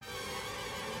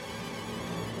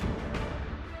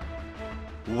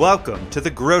Welcome to The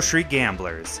Grocery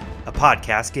Gamblers, a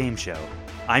podcast game show.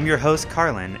 I'm your host,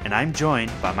 Carlin, and I'm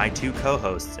joined by my two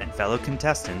co-hosts and fellow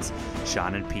contestants,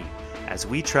 Sean and Pete, as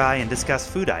we try and discuss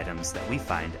food items that we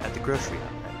find at the grocery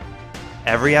outlet.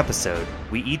 Every episode,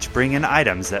 we each bring in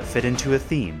items that fit into a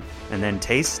theme, and then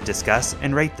taste, discuss,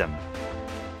 and rate them.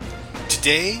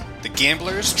 Today, the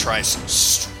gamblers try some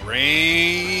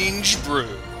strange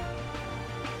brew.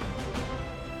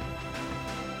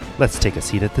 Let's take a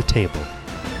seat at the table.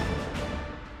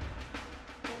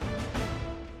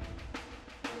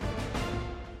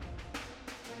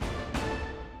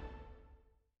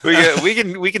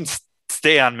 We can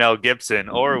stay on Mel Gibson,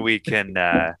 or we can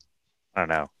I don't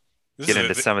know, get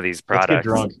into some of these products.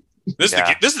 Let's get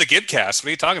drunk. This is the Gibcast. What are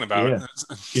you talking about? Yeah.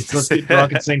 Let's get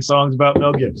drunk and sing songs about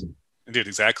Mel Gibson. Dude,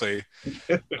 exactly.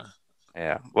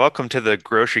 Yeah. Welcome to the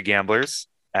Grocery Gamblers.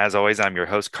 As always, I'm your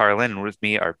host, Carlin, and with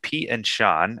me are Pete and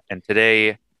Sean. And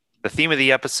today, the theme of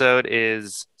the episode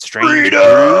is strange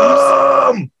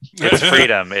brews. It's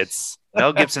freedom. It's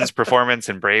Mel Gibson's performance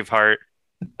in Braveheart.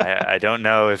 I don't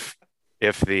know if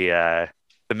the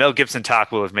Mel Gibson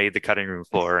talk will have made the cutting room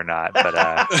floor or not, but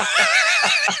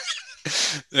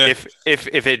if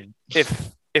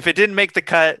it didn't make the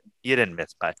cut, you didn't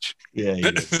miss much. Yeah.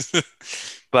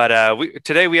 But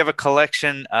today we have a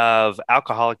collection of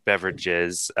alcoholic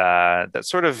beverages that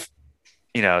sort of,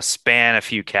 span a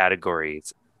few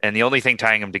categories, and the only thing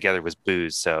tying them together was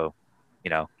booze. So,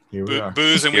 Here we are.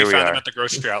 Booze, and we found them at the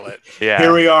grocery outlet. Yeah.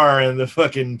 Here we are in the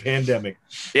fucking pandemic.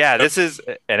 Yeah, this is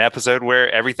an episode where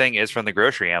everything is from the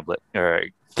grocery outlet, or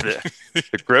the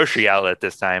grocery outlet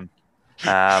this time.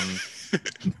 I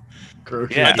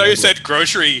thought you said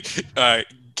grocery.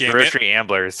 Grocery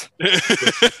amblers.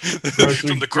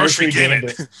 From the grocery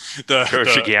gamut. The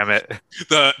grocery gamut.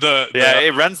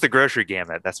 It runs the grocery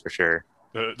gamut. That's for sure.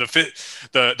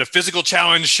 The physical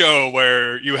challenge show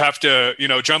where you have to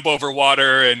jump over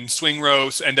water and swing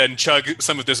ropes and then chug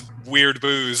some of this weird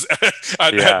booze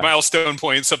at milestone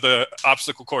points of the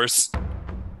obstacle course.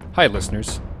 Hi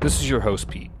listeners, this is your host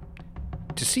Pete.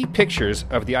 To see pictures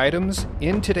of the items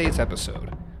in today's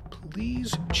episode,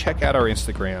 please check out our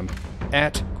Instagram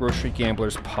at Grocery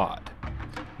Gamblers Pod.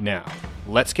 Now,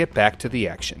 let's get back to the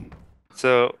action.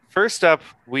 So first up,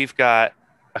 we've got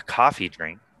a coffee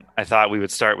drink. I thought we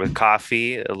would start with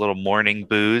coffee, a little morning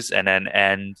booze, and then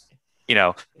end,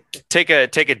 take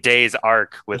a day's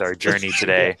arc with our journey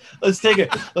today.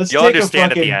 You'll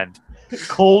understand at the end.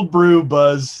 Cold brew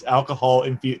buzz alcohol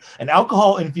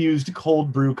infused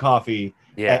cold brew coffee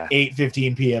at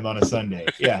 8:15 p.m. on a Sunday.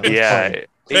 Yeah.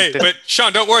 Hey, but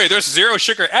Sean, don't worry. There's 0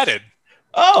 sugar added.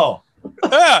 Oh.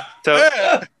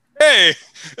 Hey.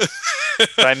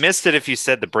 So I missed it if you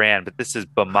said the brand, but this is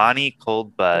Bomani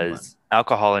Cold Buzz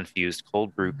alcohol infused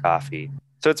cold brew coffee.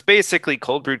 So it's basically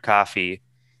cold brewed coffee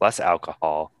plus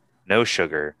alcohol, no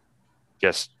sugar,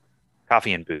 just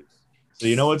coffee and booze. So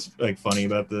you know what's funny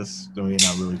about this? I mean,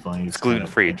 not really funny. It's gluten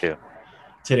free too.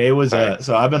 Today was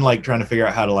so I've been trying to figure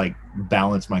out how to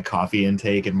balance my coffee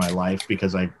intake in my life,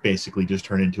 because I basically just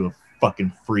turned into a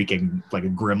fucking freaking a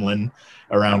gremlin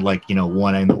around 1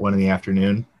 in the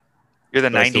afternoon. You're the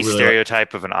 90s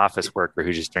stereotype of an office worker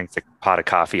who just drinks a pot of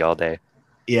coffee all day.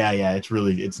 Yeah,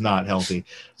 it's not healthy.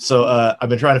 So I've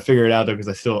been trying to figure it out though,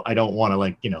 because I don't want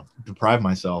to deprive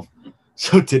myself.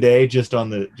 So today, just on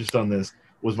this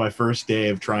was my first day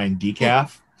of trying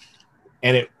decaf,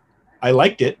 and I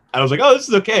liked it. I was like, oh, this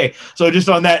is okay. So just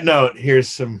on that note, here's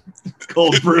some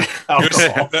cold brew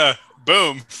alcohol.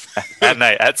 Boom. At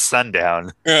night, at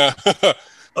sundown. Yeah.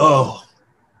 Oh.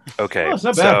 Okay. Oh, it's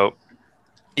not bad. So,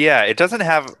 yeah, it doesn't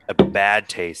have a bad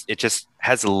taste. It just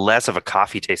has less of a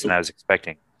coffee taste than I was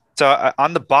expecting. So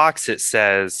on the box, it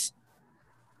says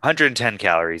 110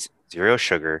 calories, 0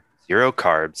 sugar, 0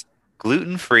 carbs,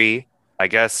 gluten-free. I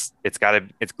guess it's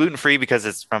gluten-free because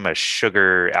it's from a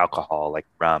sugar alcohol like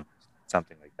rum,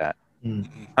 something like that.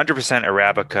 100%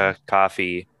 Arabica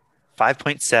coffee,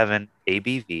 5.7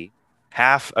 ABV,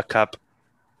 half a cup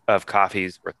of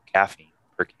coffee's worth of caffeine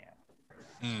per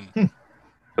can.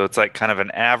 So it's kind of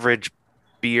an average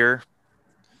beer,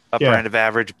 upper end of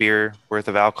average beer worth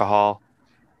of alcohol.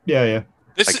 Yeah.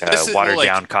 This is watered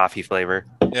down coffee flavor.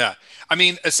 Yeah. I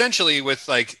mean, essentially with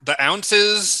the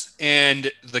ounces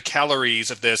and the calories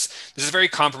of this is very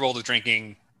comparable to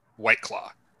drinking White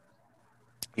Claw.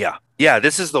 Yeah. Yeah.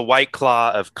 This is the White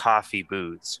Claw of coffee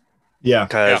booze. Yeah.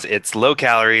 Because it's low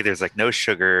calorie. There's no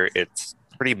sugar. It's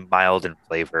pretty mild in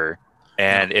flavor.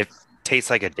 And it tastes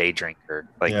like a day drinker.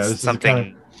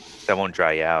 Something that won't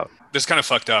dry you out. This kind of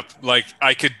fucked up.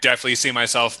 I could definitely see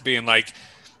myself being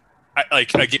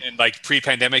again,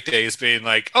 pre-pandemic days being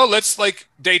oh, let's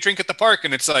day drink at the park.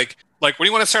 And it's like, what do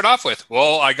you want to start off with?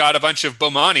 Well, I got a bunch of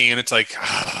Bomani, and it's like,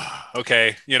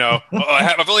 okay,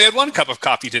 I've only had one cup of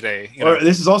coffee today. Or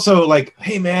this is also like,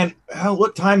 hey man,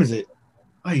 what time is it?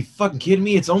 Are you fucking kidding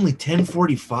me? It's only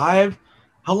 10:45.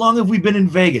 How long have we been in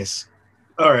Vegas?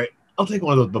 All right, I'll take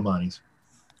one of those Bomanis.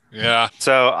 Yeah.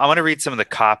 So I want to read some of the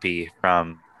copy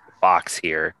from the box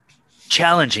here.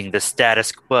 Challenging the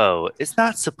status quo is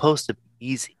not supposed to be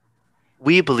easy.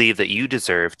 We believe that you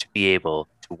deserve to be able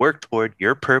to work toward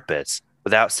your purpose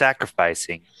without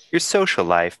sacrificing your social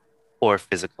life or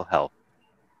physical health.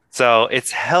 So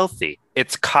it's healthy.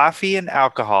 It's coffee and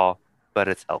alcohol, but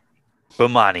it's healthy.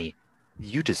 Bomani,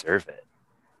 you deserve it.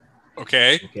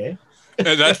 Okay.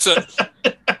 That's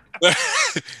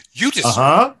you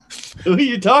deserve. Who are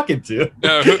you talking to?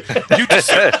 You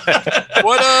deserve.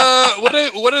 What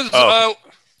is?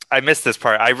 I missed this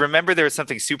part. I remember there was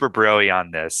something super broy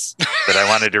on this that I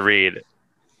wanted to read.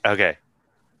 Okay.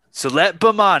 So let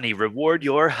Bomani reward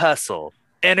your hustle,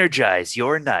 energize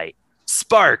your night,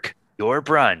 spark your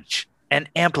brunch, and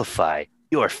amplify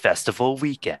your festival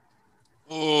weekend.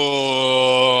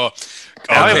 Oh,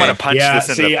 now I want to punch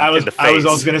this in the face. I was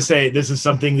also gonna say this is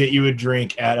something that you would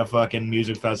drink at a fucking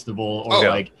music festival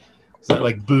or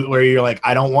where you're like,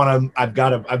 I don't want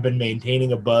to. I've been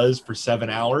maintaining a buzz for 7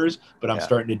 hours, but I'm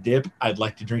starting to dip. I'd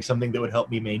like to drink something that would help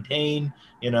me maintain.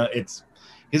 It's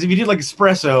because if you do like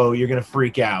espresso, you're gonna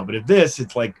freak out. But if this,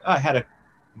 it's like I had a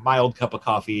mild cup of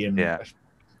coffee and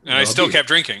I still kept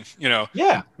drinking. Yeah.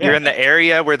 You're in the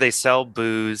area where they sell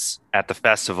booze at the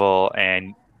festival,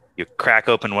 and you crack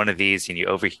open one of these, and you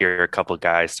overhear a couple of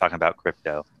guys talking about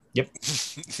crypto. Yep.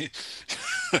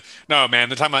 No, man,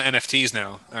 they're talking about NFTs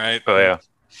now. All right. Oh yeah.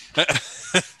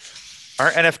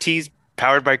 Aren't NFTs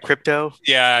powered by crypto?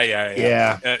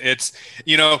 Yeah. It's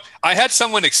I had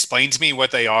someone explain to me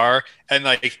what they are, and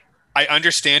like I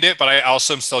understand it, but I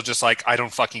also am still just like I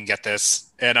don't fucking get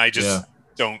this, and I just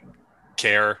don't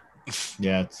care.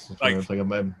 Yeah, it's like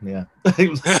I'm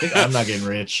not getting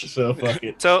rich, so fuck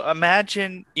it. So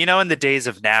imagine, in the days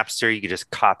of Napster, you could just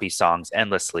copy songs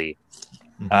endlessly.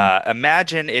 Mm-hmm.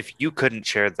 Imagine if you couldn't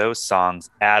share those songs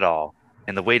at all.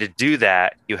 And the way to do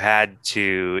that, you had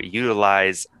to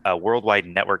utilize a worldwide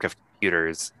network of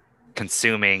computers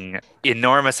consuming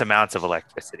enormous amounts of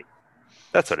electricity.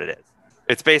 That's what it is.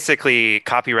 It's basically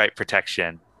copyright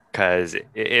protection because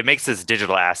it makes this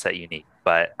digital asset unique,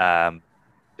 but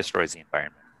destroys the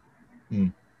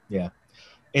environment. Yeah.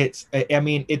 I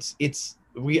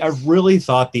really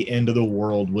thought the end of the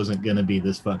world wasn't going to be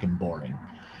this fucking boring.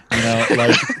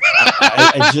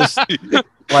 I just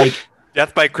like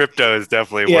death by crypto is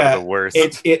definitely one of the worst.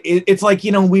 It's like,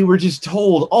 we were just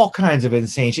told all kinds of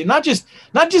insane shit, not just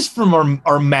from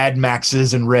our Mad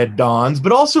Maxes and Red Dawns,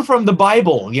 but also from the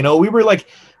Bible. We were like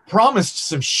promised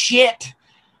some shit,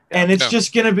 and it's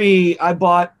just going to be, I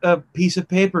bought a piece of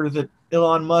paper that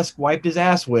Elon Musk wiped his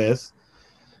ass with,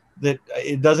 that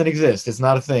it doesn't exist. It's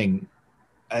not a thing.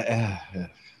 I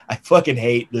fucking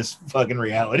hate this fucking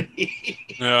reality.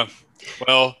 Yeah.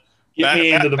 Well, get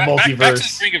me into the multiverse. Back to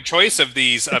the drink of choice of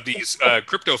these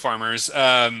crypto farmers.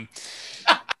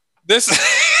 This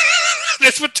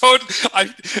would totally.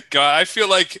 I feel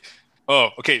like.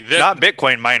 Oh, okay. Not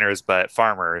Bitcoin miners, but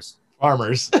farmers.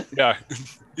 Farmers. Yeah.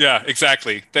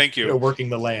 Exactly. Thank you. They're working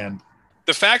the land.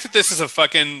 The fact that this is a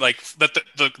fucking that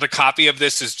the copy of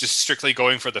this is just strictly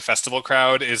going for the festival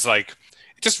crowd is like.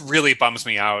 Just really bums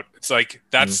me out. It's like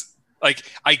that's like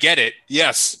I get it.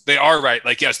 Yes, they are right.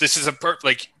 Like yes, this is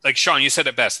like Sean, you said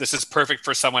it best. This is perfect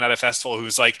for someone at a festival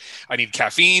who's like, I need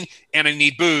caffeine and I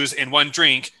need booze in one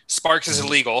drink. Sparks is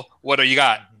illegal. What do you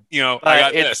got? I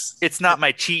got this. It's not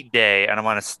my cheat day, and I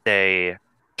want to stay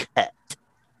cut.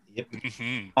 Yep.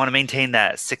 Mm-hmm. I want to maintain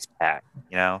that 6-pack.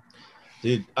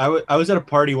 Dude, I was at a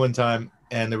party one time,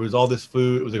 and there was all this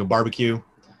food. It was like a barbecue.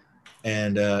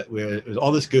 And it was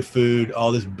all this good food,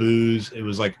 all this booze. It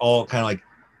was like all kind of like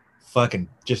fucking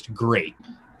just great.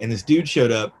 And this dude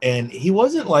showed up, and he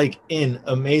wasn't like in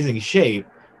amazing shape,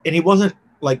 and he wasn't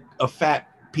like a fat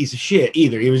piece of shit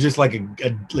either. He was just like a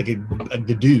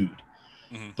dude.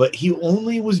 Mm-hmm. But he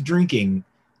only was drinking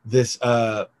this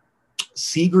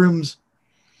Seagram's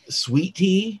sweet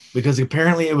tea because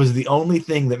apparently it was the only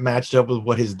thing that matched up with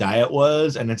what his diet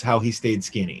was, and it's how he stayed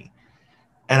skinny.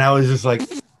 And I was just like.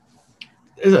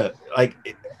 So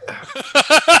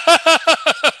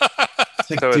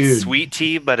it's sweet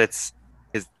tea, but it's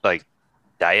like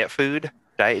diet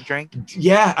drink.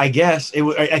 Yeah, I guess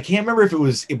I can't remember if it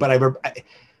was, but I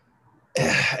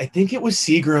think it was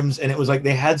Seagram's, and it was like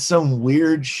they had some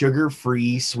weird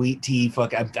sugar-free sweet tea.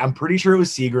 I'm pretty sure it was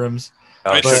Seagram's.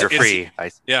 Oh, sugar-free.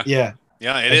 Yeah,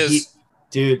 it is.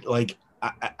 Dude, like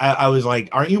I was like,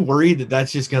 aren't you worried that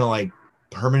that's just gonna like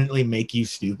permanently make you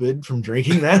stupid from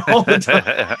drinking that all the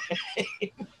time?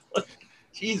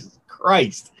 Jesus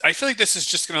Christ! I feel like this is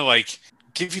just gonna like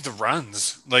give you the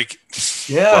runs. Like,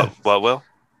 Yeah. What will?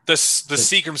 the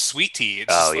Seagram sweet tea.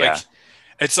 It's Oh, just yeah. like,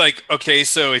 it's like, okay,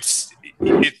 so it's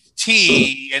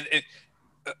tea, and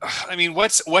I mean,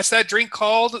 what's that drink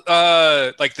called?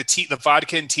 Like the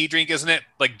vodka and tea drink, isn't it?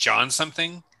 Like John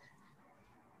something.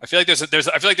 I feel like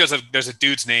there's a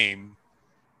dude's name.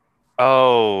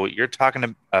 Oh, you're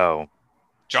talking to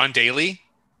John Daly.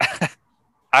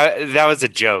 that was a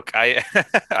joke.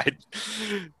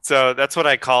 So that's what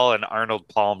I call an Arnold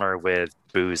Palmer with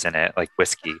booze in it, like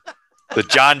whiskey. But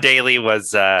John Daly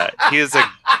was he was a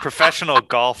professional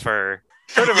golfer.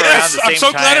 Sort of Yes, around the I'm same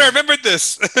so glad I time, remembered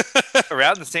this.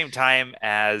 around the same time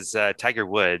as Tiger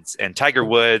Woods, and Tiger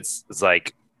Woods was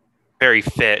like very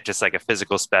fit, just like a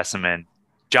physical specimen.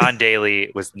 John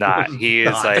Daly was not. He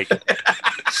is like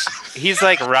he's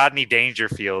like Rodney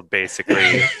Dangerfield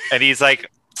basically, and he's like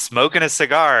smoking a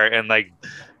cigar and like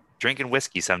drinking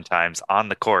whiskey sometimes on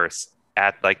the course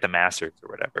at like the Masters or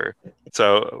whatever.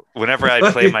 So whenever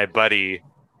I'd play my buddy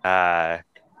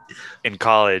in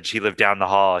college, he lived down the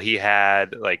hall. He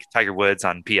had like Tiger Woods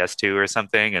on PS2 or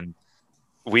something, and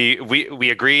we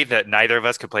agreed that neither of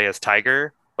us could play as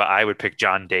Tiger, but I would pick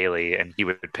John Daly and he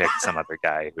would pick some other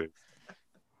guy who's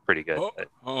pretty good.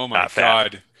 Oh my not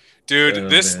bad. God. Dude, Oh,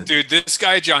 this man. this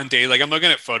guy John Daly, like I'm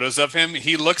looking at photos of him.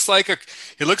 He looks like a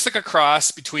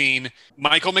cross between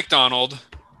Michael McDonald,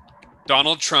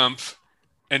 Donald Trump,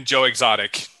 and Joe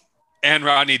Exotic, and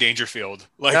Rodney Dangerfield.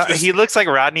 Like No, this- he looks like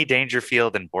Rodney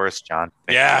Dangerfield and Boris Johnson.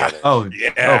 Yeah. together. Oh,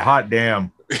 Yeah. oh, hot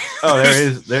damn. Oh, there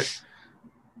is there.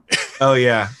 Oh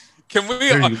yeah. Can we?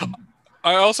 There you-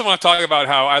 I also want to talk about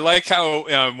how I like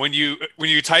how when you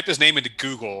type his name into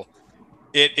Google,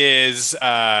 it is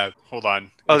hold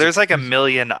on. Oh, there's like a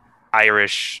million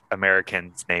Irish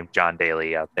Americans named John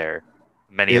Daly out there.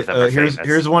 Many of them are here's famous.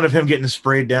 here's one of him getting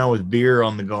sprayed down with beer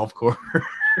on the golf course.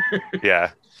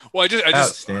 Yeah. Well, I just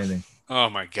Outstanding. oh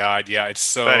my God, yeah, it's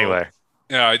so. But anyway,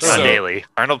 Yeah, it's John so. Daly,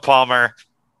 Arnold Palmer,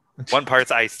 one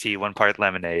part's iced tea, one part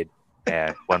lemonade,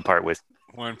 and one part whiskey.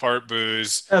 One part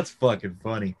booze, That's fucking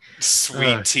funny.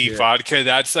 sweet Oh, tea shit. vodka.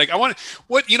 That's like I want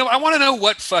to know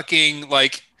what fucking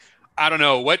like I don't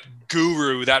know what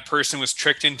guru that person was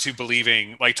tricked into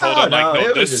believing. Like told Oh, him like no, no,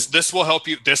 it was this just- will help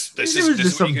you. This It is was this just is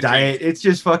what some you can diet. drink. It's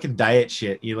just fucking diet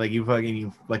shit.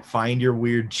 You find your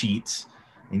weird cheats,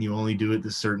 and you only do it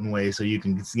this certain way so you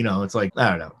can. It's like I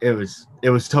don't know. It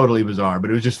was totally bizarre, but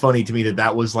it was just funny to me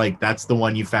that was like that's the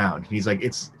one you found. And he's like,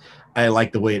 I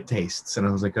like the way it tastes, and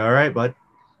I was like, all right, bud,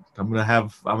 I'm gonna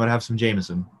have some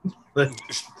Jameson.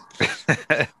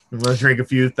 I'm gonna drink a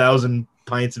few thousand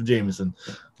pints of Jameson.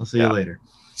 I'll see you later.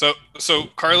 So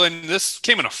Carlin, this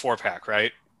came in a 4-pack,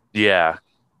 right? Yeah.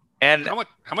 And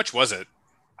How much was it?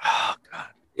 oh god,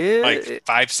 Like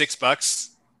 $5-6?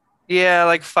 yeah,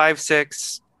 like 5,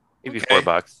 6, maybe Okay.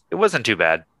 $4. It wasn't too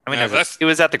bad. I mean, Yeah, it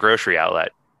was at the grocery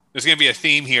outlet. There's gonna be a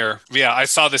theme here. Yeah, I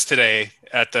saw this today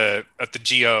at the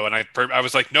GO, and I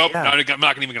was like, nope, Yeah. I'm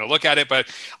not even gonna look at it. But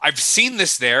I've seen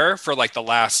this there for like the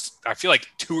last, I feel like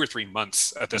 2 or 3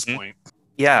 months at this Mhm. point.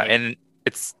 Yeah, Like- and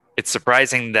it's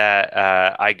surprising that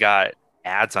I got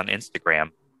ads on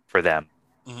Instagram for them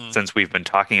Mhm. since we've been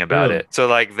talking about Really? it. So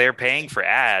like they're paying for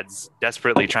ads,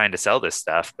 desperately trying to sell this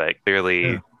stuff, but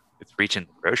clearly Yeah. it's reaching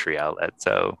the grocery outlet,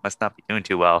 so must not be doing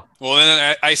too well. Well,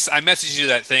 then I messaged you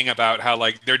that thing about how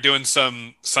like they're doing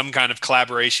some kind of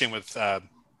collaboration with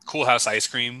Cool House Ice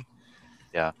Cream.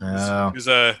 Oh. Who's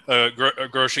a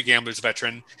grocery gamblers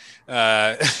veteran,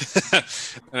 and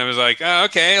I was like, oh,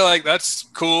 okay, like that's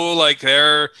cool. Like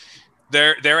they're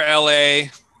LA,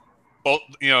 both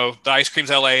the ice cream's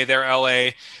LA, they're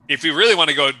LA. If you really want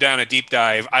to go down a deep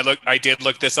dive, I did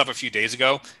look this up a few days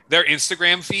ago. Their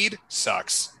Instagram feed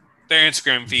sucks. Their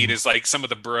Instagram feed is like some of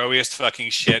the broiest fucking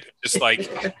shit. Just like.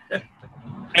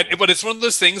 But it's one of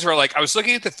those things where, like, I was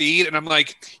looking at the feed and I'm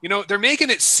like, they're making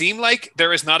it seem like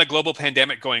there is not a global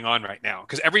pandemic going on right now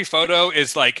because every photo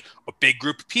is like a big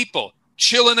group of people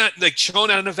chilling at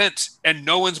an event and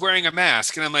no one's wearing a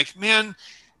mask. And I'm like, man,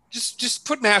 just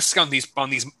put masks on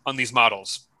these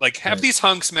models. Like, have Right. these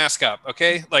hunks mask up,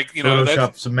 okay? Like,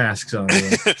 Photoshop some masks on.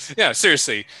 Yeah. yeah,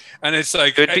 seriously. And it's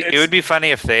like It would be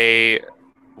funny if they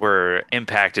were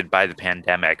impacted by the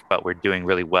pandemic, but we're doing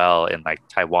really well in like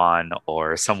Taiwan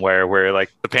or somewhere where like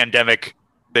the pandemic,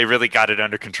 they really got it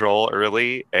under control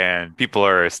early and people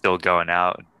are still going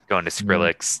out, going to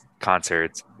Skrillex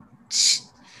concerts,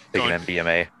 taking Going-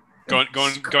 MDMA. going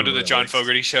to the John Skrillex.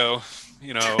 Fogerty show.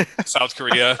 South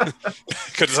Korea,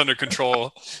 because it's under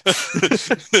control.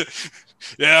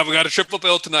 Yeah, we got a triple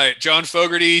bill tonight. John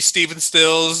Fogerty, Stephen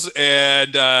Stills,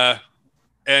 and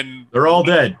they're all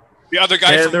dead. The other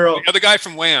guy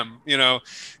from Wham.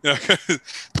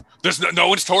 There's no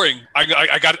one's touring.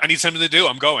 I need something to do.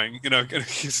 I'm going.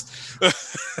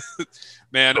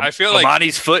 Man, I feel like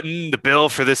Monty's footing the bill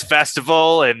for this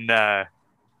festival, and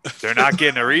they're not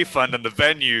getting a refund on the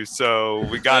venue, so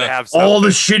we got to have something. All the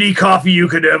shitty coffee you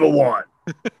could ever want.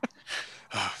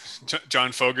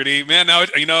 John Fogerty, man. Now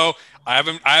I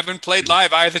haven't played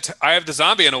live. I have the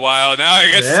Zombie in a while now.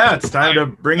 I guess it's time to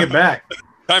bring it back.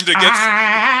 Time to get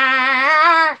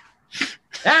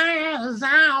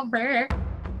Zombie.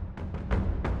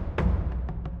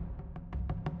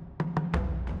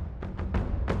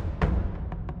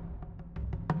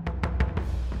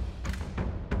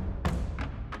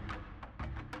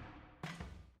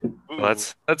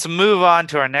 Let's move on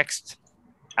to our next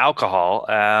alcohol.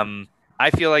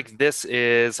 I feel like this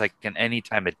is like an any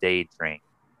time of day drink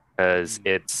because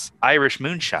it's Irish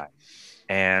moonshine,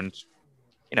 and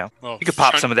you could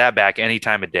pop some of that back any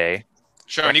time of day.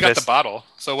 Sure, and you got the bottle.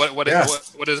 So what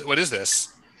is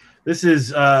this? This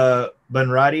is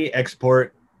Bunratty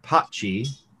Export Potchine.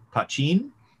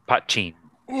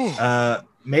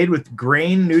 Made with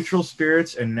grain-neutral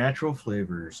spirits and natural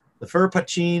flavors. The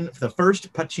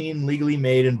first Potchine legally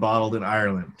made and bottled in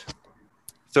Ireland.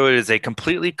 So it is a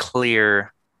completely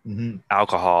clear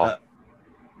alcohol.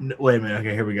 Wait a minute.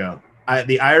 Okay, here we go.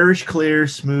 The Irish clear,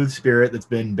 smooth spirit that's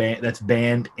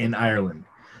banned in Ireland.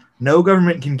 No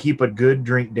government can keep a good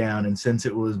drink down, and since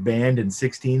it was banned in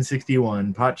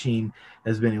 1661, Potchine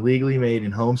has been illegally made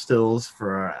in home stills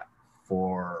for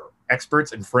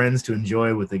experts and friends to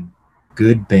enjoy with a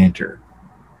good banter.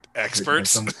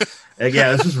 Experts?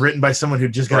 Yeah, this was written by someone who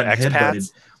just got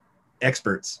headbutted.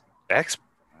 Experts.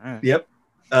 Yep.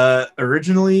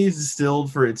 Originally distilled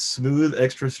for its smooth,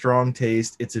 extra strong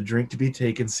taste, it's a drink to be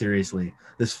taken seriously.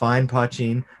 This fine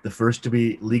Potchine, the first to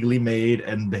be legally made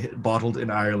and bottled in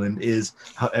Ireland, is,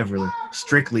 however,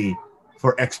 strictly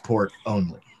for export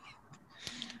only.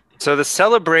 So the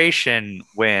celebration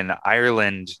when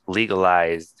Ireland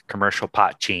legalized commercial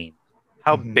Potchine,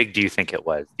 how big do you think it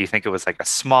was? Do you think it was like a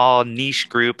small niche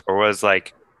group, or was was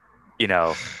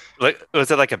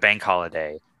it like a bank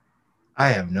holiday? I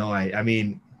have no idea. I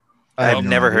mean, I've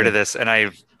never heard of this, and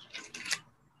I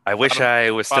wish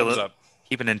I was still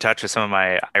keeping in touch with some of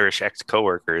my Irish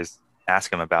ex-coworkers,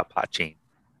 ask them about Potchine.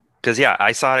 Because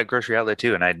I saw it at Grocery Outlet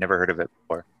too, and I'd never heard of it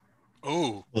before.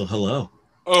 Oh, well, hello.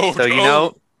 Oh,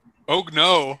 so oh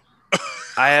no.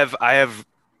 I have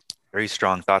very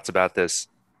strong thoughts about this.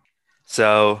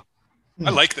 So I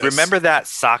like this. Remember that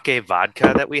sake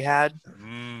vodka that we had?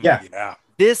 Yeah.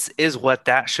 This is what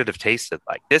that should have tasted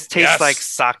like. This tastes like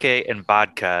sake and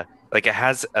vodka. Like it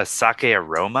has a sake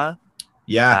aroma.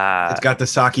 Yeah, it's got the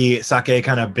sake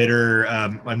kind of bitter.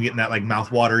 I'm getting that like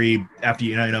mouth-watery after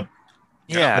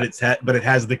Yeah, but it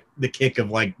has the kick of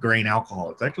like grain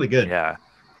alcohol. It's actually good. Yeah.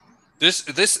 This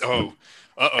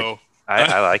I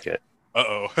like it.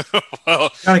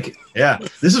 Well, yeah,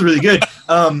 this is really good.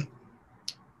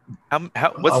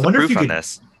 What's the proof on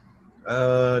this?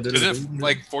 Is it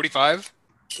like 45?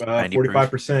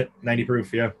 45%, 90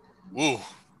 proof. Yeah. Ooh.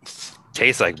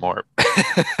 Tastes like more.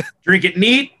 Drink it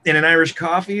neat in an Irish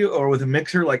coffee or with a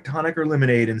mixer like tonic or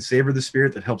lemonade, and savor the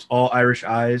spirit that helps all Irish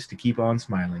eyes to keep on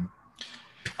smiling.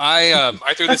 I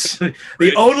threw this. That's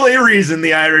the only reason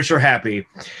the Irish are happy.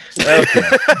 Okay.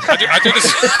 I threw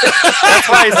this. That's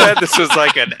why I said this was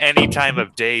like an any time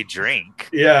of day drink.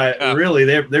 Yeah, really,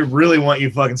 they really want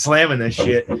you fucking slamming this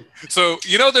shit. So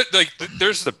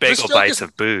there's the bagel bites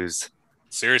of booze.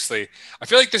 Seriously, I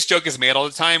feel like this joke is made all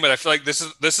the time, but I feel like this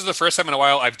is the first time in a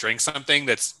while I've drank something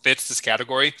that fits this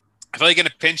category. I feel like in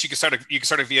a pinch you can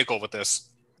start a vehicle with this.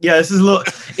 Yeah, this is a little.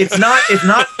 It's not.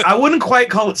 I wouldn't quite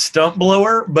call it stump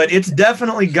blower, but it's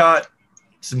definitely got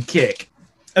some kick.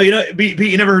 Oh, Pete,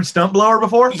 you never heard stump blower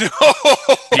before? No.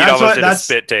 He almost did a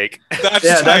spit take.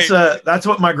 That's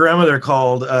what my grandmother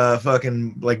called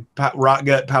fucking like rock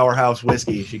gut powerhouse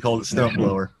whiskey. She called it stump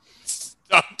blower.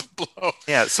 Stump blower.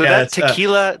 Yeah. So that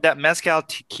tequila, that mezcal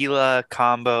tequila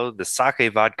combo, the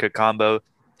sake vodka combo,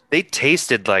 they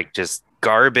tasted like just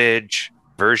garbage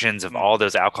versions of all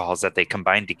those alcohols that they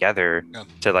combined together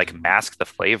to like mask the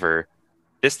flavor.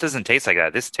 This doesn't taste like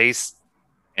that. This tastes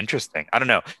interesting. I don't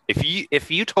know. If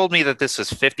you told me that this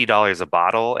was $50 a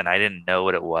bottle and I didn't know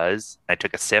what it was, I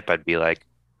took a sip, I'd be like,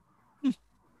 I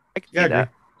can see that.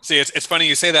 See, it's funny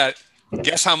you say that.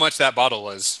 Guess how much that bottle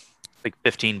was? Like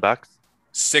 $15.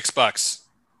 $6.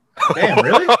 Damn,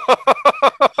 really?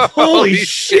 Holy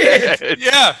shit!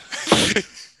 Yeah.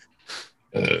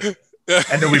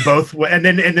 And then we both, and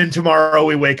then tomorrow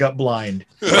we wake up blind.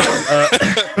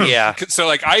 Yeah. So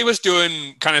like I was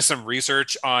doing kind of some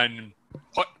research on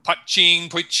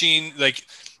Poitín. Like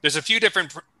there's a few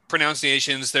different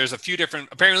pronunciations. There's a few different.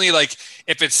 Apparently, like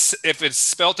if it's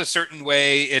spelt a certain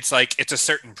way, it's like it's a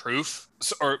certain proof.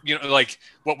 So, or like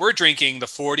what we're drinking, the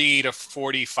 40 to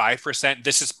 45%.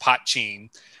 This is Poitín,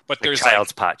 but there's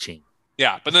child's Poitín.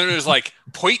 Yeah, but then there's like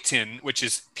Poitín, which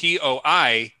is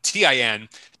Poitin.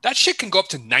 That shit can go up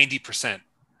to 90%.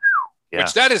 Yeah.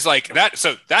 Which that is like that.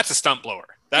 So that's a stump blower.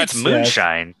 That's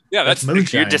moonshine. Yeah, that's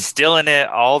moonshine. You're distilling it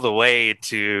all the way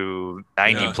to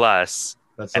 90 plus,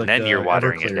 That's and like then you're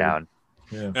watering it Everclear. down.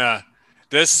 Yeah.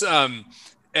 This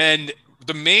and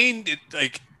the main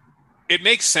it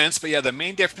makes sense, but yeah, the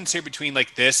main difference here between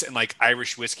like this and like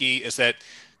Irish whiskey is that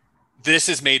this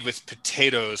is made with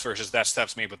potatoes versus that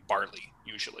stuff's made with barley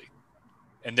usually.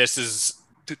 And this is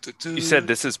You said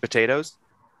this is potatoes?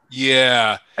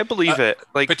 Yeah. I believe it.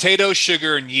 Like potato,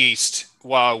 sugar, and yeast,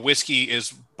 while whiskey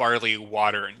is barley,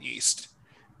 water, and yeast.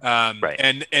 Right.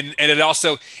 And it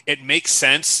also it makes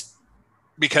sense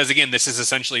because again, this is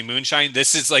essentially moonshine.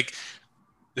 This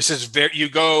is very you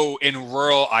go in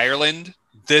rural Ireland.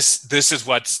 This is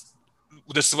what's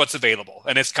available,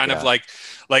 and it's kind of like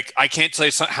I can't tell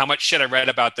you how much shit I read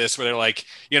about this where they're like,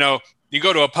 you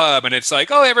go to a pub and it's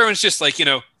like, oh, everyone's just like,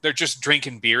 they're just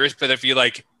drinking beers, but if you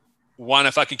like want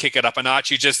to fucking kick it up a notch,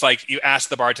 you just like you ask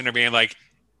the bartender being like,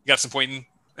 you got some Poitín?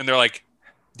 And they're like,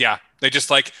 yeah. They just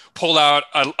like pull out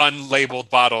an unlabeled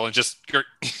bottle and just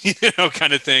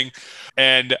kind of thing.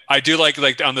 And I do like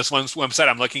on this one website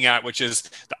I'm looking at, which is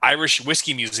the Irish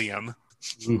Whiskey Museum.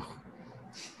 Ooh.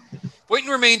 Poitín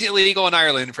remained illegal in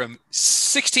Ireland from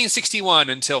 1661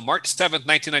 until March 7th,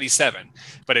 1997,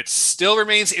 but it still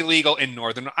remains illegal in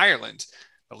Northern Ireland.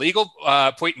 The legal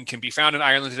Poitín can be found in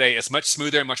Ireland today. It's much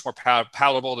smoother and much more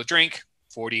palatable to drink,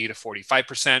 40 to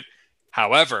 45%.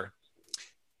 However,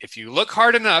 if you look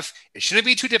hard enough, it shouldn't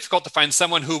be too difficult to find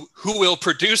someone who will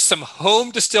produce some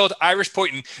home-distilled Irish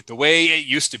Poitín the way it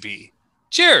used to be.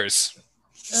 Cheers.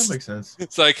 That makes sense.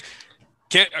 It's like,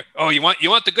 you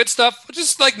want the good stuff?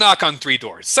 Just like knock on 3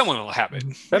 doors. Someone will have it.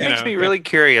 That makes me really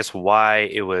curious why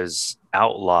it was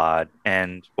outlawed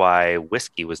and why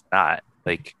whiskey was not.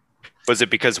 Like, was it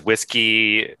because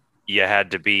whiskey you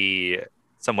had to be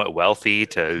somewhat wealthy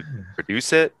to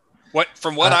produce it?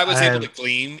 From what I was able to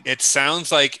glean, it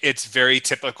sounds like it's very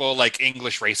typical like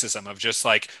English racism of just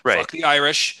like fuck the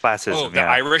Irish. Classism. Oh, the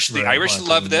Irish Classism,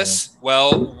 love this. Yeah.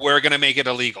 Well, we're gonna make it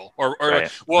illegal. Or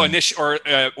it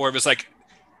was like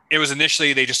it was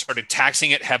initially they just started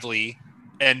taxing it heavily,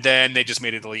 and then they just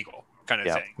made it illegal, kind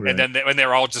of thing. Right. And then when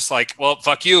they're all just like, well,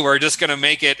 fuck you, we're just gonna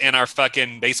make it in our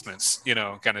fucking basements,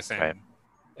 kind of thing. Right.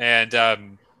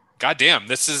 And goddamn,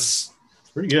 this is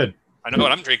pretty good. I know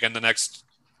what I'm drinking the next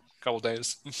couple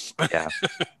days.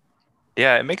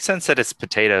 Yeah, it makes sense that it's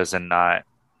potatoes and not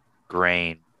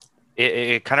grain.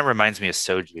 It kind of reminds me of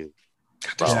soju.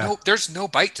 There's no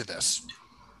bite to this.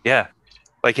 Yeah,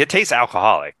 like it tastes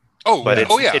alcoholic. But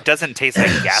it doesn't taste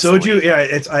like gasoline. Soju,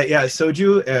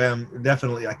 soju,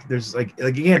 definitely. Like there's like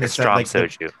again, it's strong like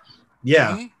soju.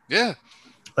 Yeah, mm-hmm. Yeah.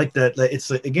 Like that. It's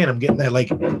again, I'm getting that.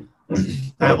 Like,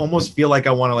 I almost feel like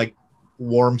I want to like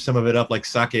warm some of it up like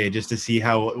sake just to see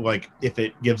how like if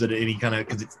it gives it any kind of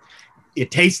because it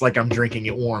tastes like I'm drinking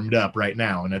it warmed up right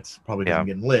now, and it's probably doesn't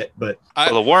get lit. But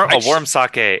a warm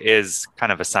sake is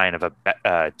kind of a sign of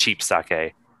a cheap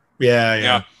sake.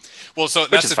 Yeah. Well, so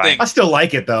that's the thing. I still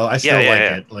like it though. I still like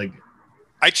it. Like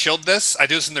I chilled this. I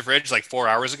do this in the fridge like 4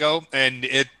 hours ago, and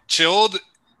it chilled.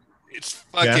 It's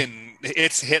fucking.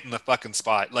 It's hitting the fucking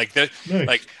spot. Like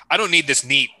like I don't need this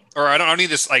neat, or I don't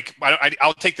need this. Like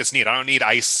I'll take this neat. I don't need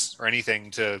ice or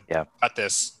anything to cut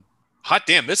this. Hot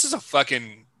damn! This is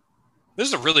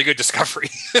a really good discovery.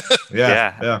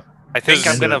 Yeah. I think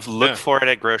I'm gonna look for it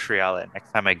at Grocery Outlet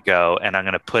next time I go, and I'm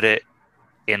gonna put it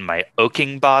in my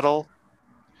oaking bottle.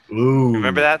 Ooh.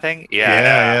 Remember that thing?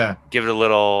 Yeah. Give it a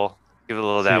little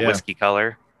that whiskey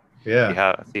color.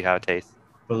 Yeah. See how it tastes.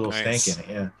 Put a little stank in it.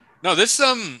 Yeah. No, this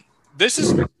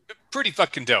is pretty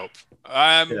fucking dope.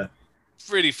 I'm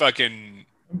pretty fucking.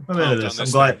 I'm into this.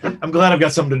 I'm glad I've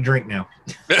got something to drink now.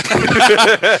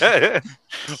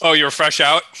 Oh, you're fresh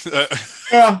out.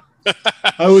 Yeah.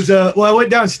 I was. I went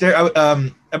downstairs.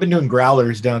 I've been doing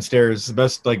growlers downstairs. The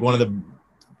best, like one of the.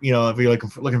 If you're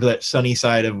looking for that sunny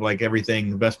side of like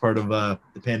everything, the best part of the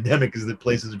pandemic is that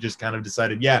places have just kind of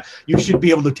decided, you should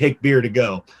be able to take beer to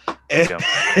go,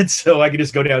 and so I could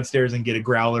just go downstairs and get a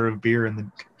growler of beer, and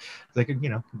then like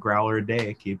a growler a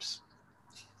day keeps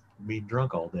me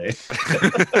drunk all day.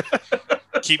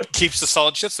 keeps the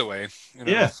solid shits away. You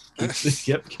know?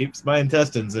 Yeah. Keeps my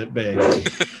intestines at bay.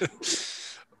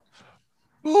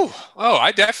 Ooh, oh,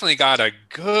 I definitely got a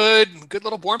good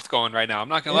little warmth going right now. I'm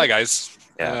not gonna lie, guys.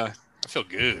 Yeah. I feel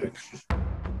good.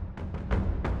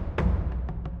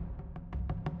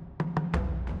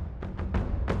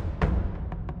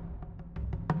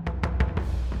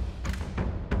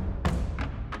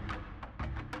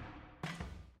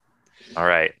 All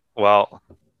right. Well,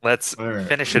 let's All right.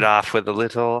 finish it off with a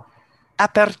little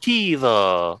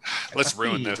aperitivo. Let's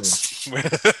ruin this.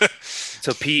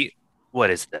 So, Pete, what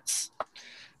is this?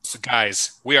 So,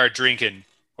 guys, we are drinking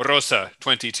Rosa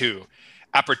 22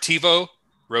 Aperitivo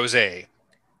Rosé,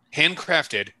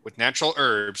 handcrafted with natural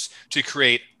herbs to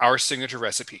create our signature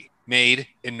recipe, made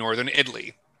in northern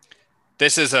Italy.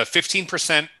 This is a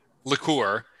 15%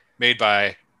 liqueur made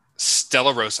by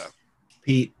Stella Rosa.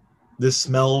 Pete, this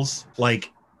smells like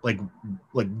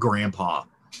grandpa.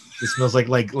 This smells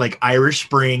like Irish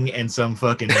Spring and some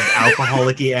fucking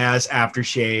alcoholic-y ass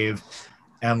aftershave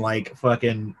and like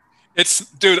fucking.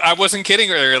 Dude, I wasn't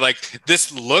kidding earlier. Like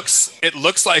it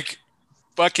looks like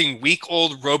fucking week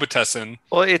old Robitussin.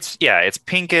 Well, it's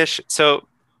pinkish. So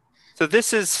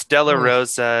this is Stella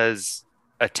Rosa's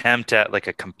attempt at like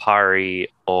a Campari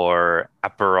or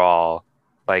Aperol,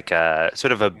 like a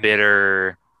sort of a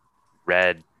bitter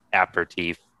red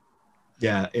aperitif.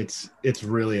 Yeah, it's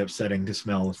really upsetting to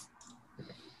smell.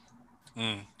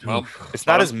 Well, it's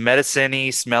not as medicine-y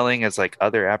smelling as like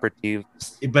other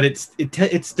aperitifs, but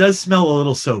it does smell a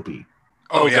little soapy.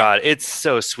 Oh yeah. God, it's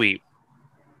so sweet.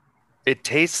 It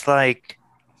tastes like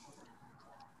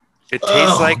it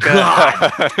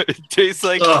tastes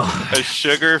like a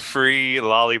sugar-free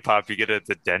lollipop you get at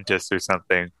the dentist or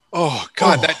something. Oh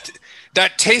God,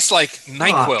 that tastes like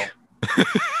NyQuil.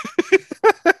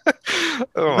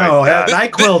 Oh my God.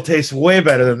 NyQuil tastes way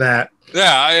better than that.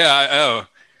 Yeah.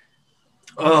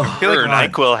 I feel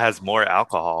like NyQuil has more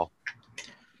alcohol.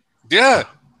 Yeah.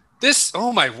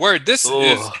 Oh my word, this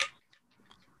is.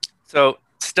 So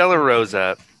Stella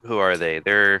Rosa, who are they?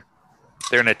 They're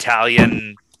an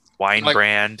Italian wine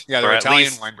brand. Yeah, they're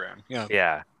Italian wine brand. Yeah.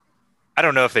 Yeah. I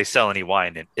don't know if they sell any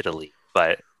wine in Italy,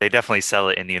 but they definitely sell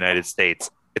it in the United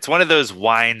States. It's one of those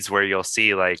wines where you'll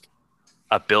see like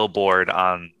a billboard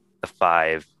on the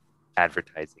 5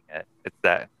 advertising it.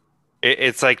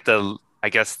 It's like the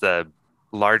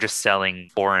largest selling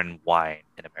foreign wine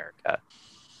in America.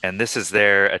 And this is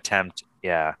their attempt.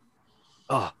 Yeah.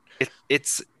 Oh,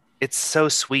 it's so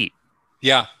sweet.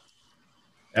 Yeah.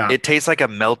 It tastes like a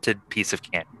melted piece of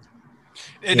candy.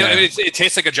 It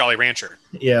tastes like a Jolly Rancher.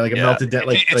 Yeah, like a melted.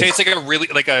 It tastes like a really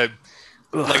like a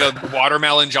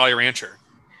watermelon Jolly Rancher.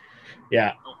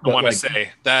 Yeah, I want to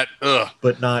say that.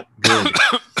 But not good.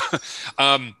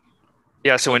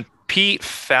 Yeah. So when Pete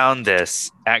found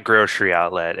this at Grocery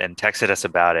Outlet and texted us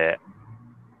about it,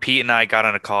 Pete and I got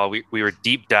on a call. We were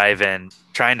deep diving,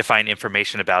 trying to find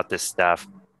information about this stuff.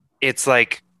 It's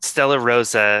like Stella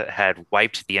Rosa had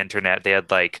wiped the internet. They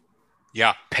had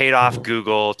paid off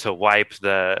Google to wipe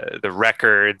the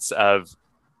records of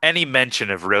any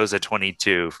mention of Rosa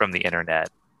 22 from the internet.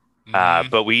 But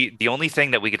the only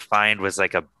thing that we could find was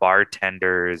like a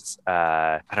bartender's,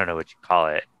 I don't know what you call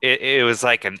it. It was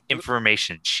like an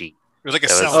information sheet. It was like a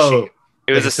sell sheet.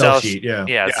 It was a sell sheet. Yeah.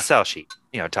 Yeah, it's a sell sheet.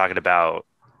 Talking about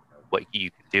what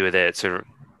you can do with it, sort of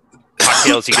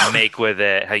cocktails you can make with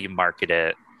it, how you market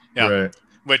it. Yeah. Right.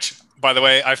 Which, by the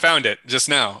way, I found it just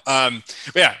now.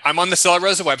 Yeah, I'm on the Stella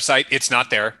Rosa website. It's not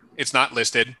there. It's not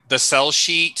listed. The sell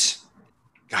sheet.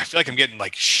 I feel like I'm getting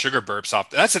like sugar burps off.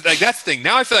 That's the thing.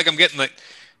 Now I feel like I'm getting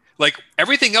like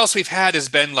everything else we've had has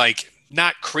been like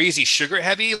not crazy sugar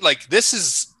heavy. Like this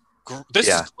is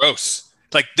gross.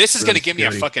 Like this is going to give me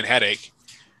a fucking headache.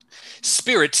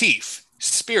 Spiritif.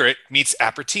 Spirit meets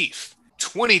aperitif.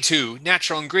 22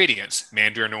 natural ingredients: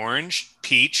 mandarin orange,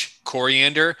 peach,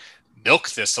 coriander, milk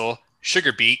thistle,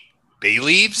 sugar beet, bay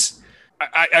leaves.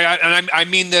 I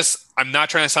mean this. I'm not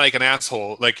trying to sound like an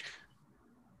asshole. Like,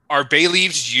 are bay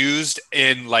leaves used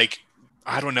in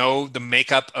I don't know, the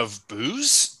makeup of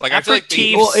booze? Like I feel like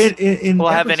will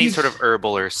have any sort of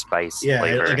herbal or spice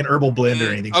flavor, like an herbal blend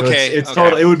or anything. So okay, it's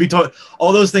total. It would be total.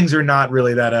 All those things are not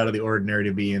really that out of the ordinary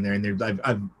to be in there,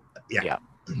 and yeah.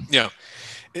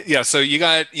 So you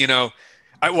got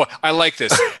I like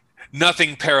this.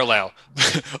 Nothing parallel.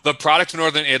 The product of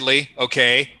Northern Italy.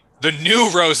 Okay. The new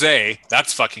rosé.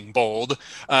 That's fucking bold.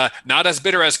 Not as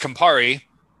bitter as Campari.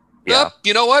 Yeah.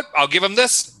 You know what? I'll give him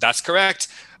this. That's correct.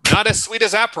 Not as sweet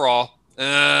as Aperol.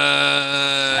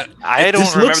 I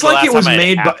don't remember the last time I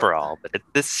had Aperol, but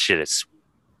this shit is sweet.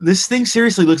 This thing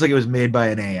seriously looks like it was made by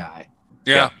an AI.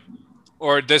 Yeah.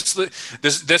 Or this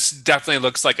definitely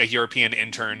looks like a European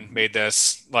intern made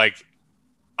this. Like,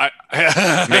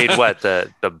 Made what,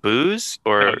 the booze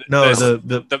or No,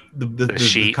 the the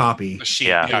sheet? copy. the sheet?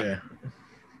 Yeah. Yeah.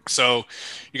 So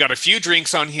you got a few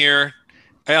drinks on here.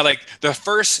 Yeah, like the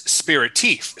first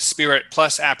Spiritif, Spirit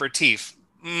plus aperitif.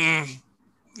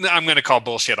 I'm gonna call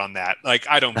bullshit on that. Like,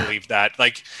 I don't believe that.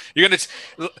 Like, you're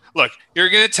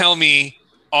gonna tell me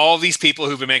all these people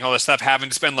who've been making all this stuff having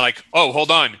to spend like, oh,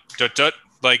 hold on,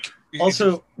 like.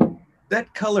 Also,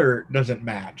 that color doesn't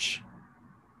match.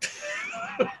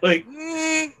 Like,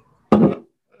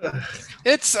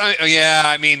 it's yeah.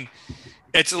 I mean,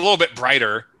 it's a little bit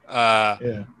brighter.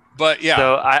 yeah. But yeah.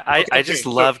 So I Okay, just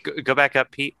so- love, go back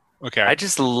up, Pete. Okay. I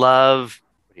just love,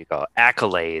 what do you call it,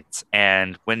 accolades,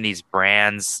 and when these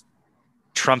brands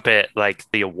trumpet like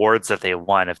the awards that they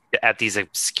won at these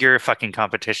obscure fucking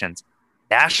competitions.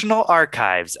 National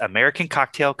Archives American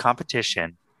Cocktail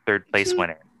Competition, 3rd place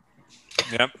winner.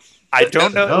 Yep. I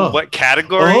don't know Oh. what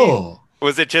category. Oh,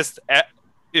 Was it just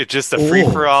a free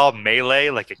for all melee,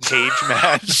 like a cage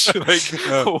match?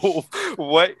 Like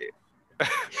what?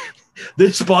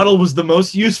 this bottle was the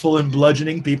most useful in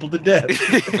bludgeoning people to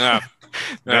death. Yeah.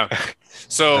 Yeah.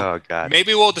 So Oh god.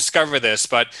 maybe we'll discover this,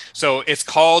 but so it's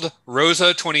called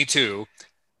Rosa 22.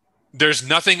 There's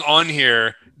nothing on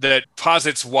here that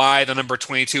posits why the number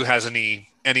 22 has any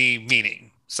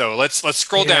meaning. So let's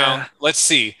scroll down. Let's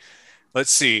see. What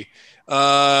It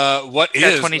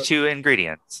got is 22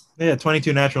 ingredients. Yeah,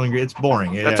 22 natural ingredients. It's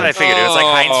boring. Yeah, That's what I figured. It was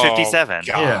like Heinz 57.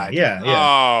 God. Yeah.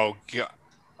 Oh god.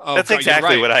 Oh, That's God,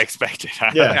 exactly you're what right. I expected.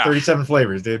 Yeah, Yeah. 37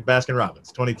 flavors. Dude, Baskin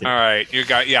Robbins, 22. All right, you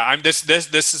got I'm this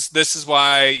is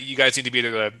why you guys need to be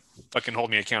able to fucking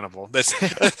hold me accountable. This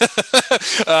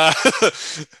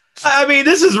I mean,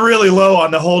 this is really low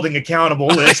on the holding accountable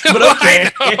list, but okay.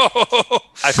 I know.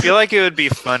 I feel like it would be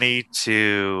funny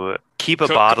to keep a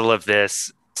bottle of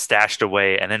this stashed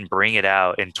away and then bring it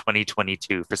out in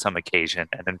 2022 for some occasion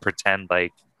and then pretend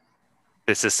like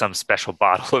this is some special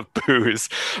bottle of booze.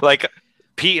 Like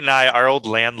Pete and I, our old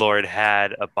landlord,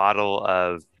 had a bottle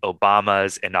of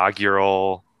Obama's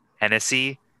inaugural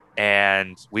Hennessy,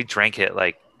 and we drank it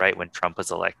like right when Trump was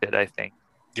elected, I think.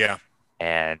 Yeah.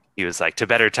 And he was like, to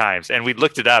better times. And we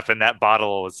looked it up, and that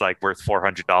bottle was like worth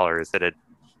 $400. It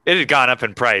had gone up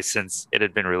in price since it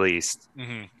had been released.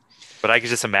 Mm-hmm. But I could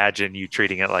just imagine you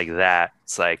treating it like that.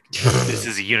 It's like, this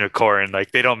is a unicorn.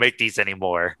 Like, they don't make these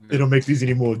anymore. They don't make these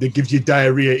anymore. They give you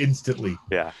diarrhea instantly.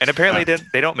 Yeah. And apparently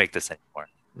they don't make this anymore.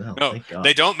 No, thank God.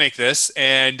 they don't make this.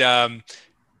 And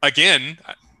again,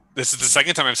 this is the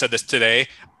second time I've said this today.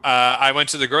 I went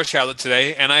to the grocery outlet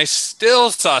today, and I still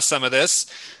saw some of this.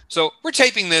 So we're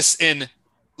taping this in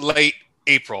late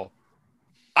April.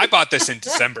 I bought this in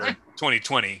December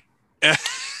 2020.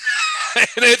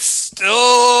 And it's still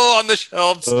on the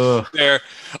shelves there.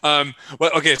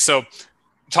 Okay, so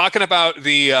talking about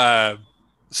the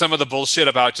some of the bullshit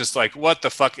about just like, what the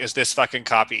fuck is this fucking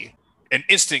copy? An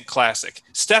instant classic.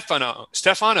 Stefano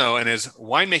and his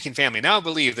winemaking family now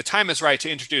believe the time is right to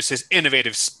introduce his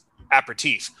innovative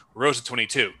aperitif, Rosa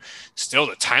 22. Still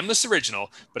the timeless original,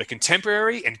 but a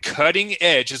contemporary and cutting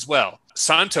edge as well.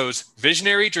 Santo's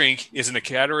visionary drink is in a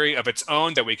category of its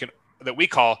own that we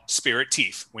call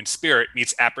Spiritif, when spirit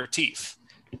meets aperitif.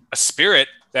 A spirit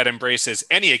that embraces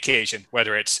any occasion,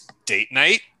 whether it's date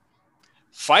night,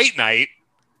 fight night,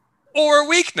 or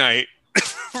weeknight.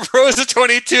 Rosa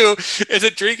 22 is a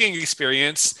drinking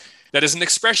experience that is an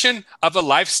expression of a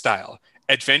lifestyle,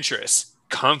 adventurous,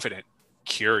 confident,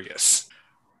 curious.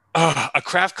 A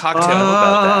craft cocktail.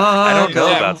 I don't know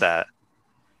Yeah. about that.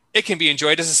 It can be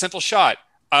enjoyed as a simple shot.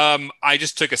 I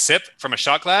just took a sip from a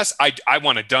shot glass. I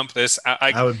want to dump this.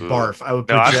 I would barf. I would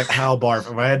No, projectile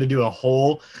barf. If I had to do a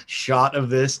whole shot of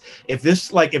this, if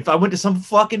I went to some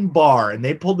fucking bar and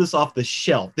they pulled this off the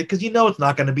shelf, because you know it's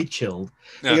not going to be chilled.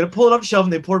 Yeah. They're going to pull it off the shelf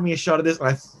and they poured me a shot of this and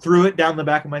I threw it down the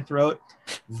back of my throat.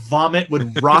 Vomit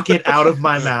would rocket out of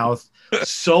my mouth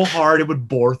so hard it would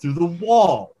bore through the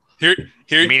wall.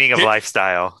 Meaning of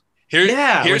lifestyle.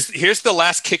 Here's the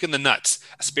last kick in the nuts.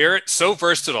 A spirit so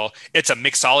versatile, it's a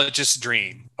mixologist's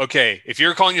dream. Okay, if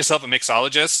you're calling yourself a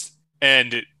mixologist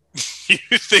and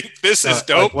you think this is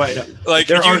dope, there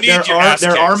you are need your ass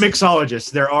there are kicked.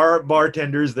 mixologists. There are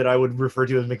bartenders that I would refer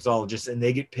to as mixologists, and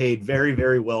they get paid very,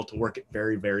 very well to work at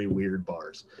very, very weird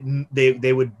bars.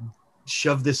 They would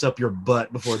shove this up your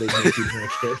butt before they make you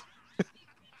drink it.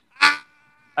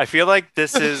 I feel like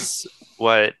this is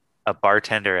what a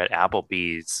bartender at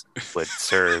Applebee's would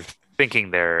serve,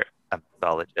 thinking they're a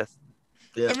mixologist.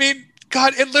 Yeah. I mean,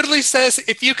 God, it literally says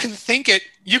if you can think it,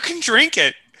 you can drink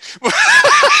it.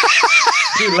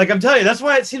 Dude, like I'm telling you, that's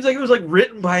why it seems like it was like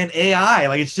written by an AI.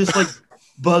 Like it's just like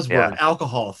buzzword,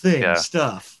 alcohol, thing,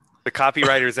 stuff. The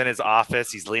copywriter's in his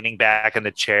office. He's leaning back in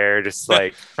the chair, just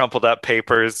like crumpled up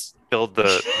papers, filled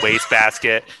the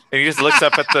wastebasket, and he just looks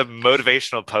up at the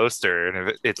motivational poster,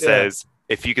 and it says,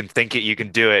 "If you can think it, you can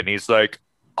do it." And he's like,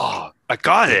 "Oh, I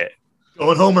got it."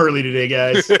 Going home early today,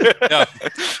 guys.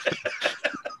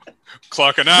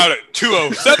 Clocking out at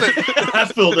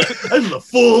 2:07. This is a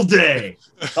full day.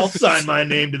 I'll sign my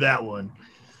name to that one.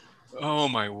 Oh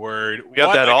my word! We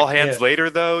got that all hands later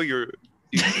though. You're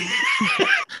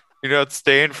not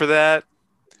staying for that.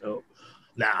 Oh,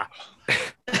 nah,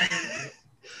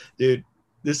 dude.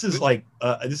 This is like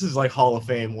Hall of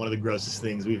Fame. One of the grossest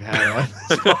things we've had on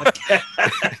this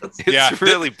podcast. It's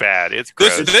really bad. It's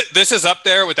gross. This is up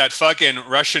there with that fucking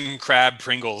Russian crab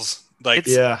Pringles. Like,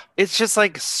 it's just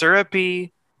like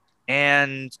syrupy,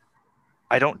 and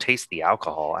I don't taste the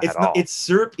alcohol at all. It's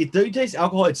syrup. It doesn't taste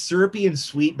alcohol. It's syrupy and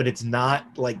sweet, but it's not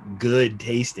like good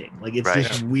tasting. Like it's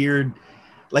just weird.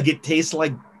 Like it tastes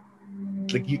like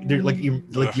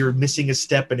you're missing a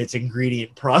step in its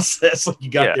ingredient process. Like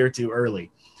you got there too early.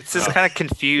 It's this kind of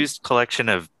confused collection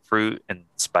of fruit and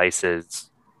spices.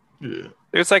 Yeah.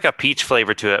 There's like a peach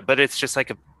flavor to it, but it's just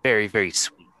like a very, very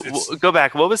sweet. Go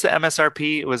back. What was the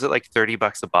MSRP? Was it like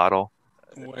 $30 a bottle?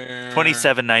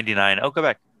 $27.99. Oh, go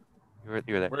back. You were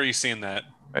there. Where are you seeing that?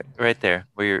 Right there.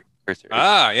 Where your cursor is.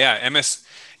 MSRP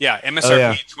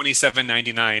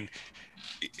 $27.99.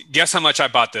 Guess how much I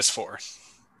bought this for?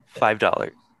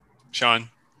 $5. Sean?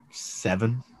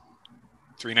 $7.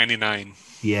 $3.99.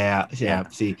 Yeah.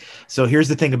 See, so here's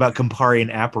the thing about Campari and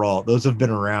Aperol. Those have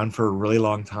been around for a really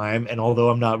long time, and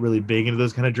although I'm not really big into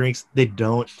those kind of drinks, they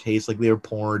don't taste like they were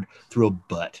poured through a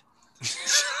butt.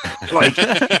 And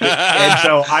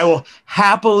so I will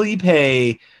happily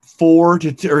pay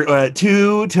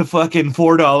 $2 to fucking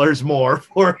 $4 more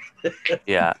for.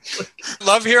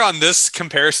 Love here on this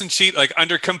comparison sheet, like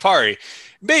under Campari,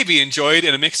 may be enjoyed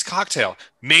in a mixed cocktail.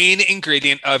 Main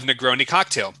ingredient of Negroni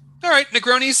cocktail. All right,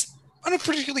 Negronis. I don't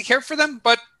particularly care for them,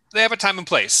 but they have a time and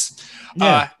place.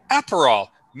 Aperol,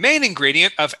 main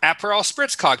ingredient of Aperol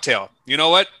Spritz cocktail. You know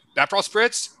what? Aperol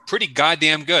Spritz, pretty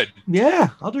goddamn good. Yeah,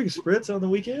 I'll drink a Spritz on the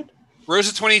weekend.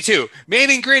 Rosa 22, main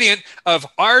ingredient of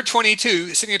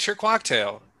R22 signature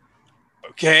cocktail.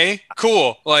 Okay,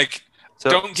 cool. Like,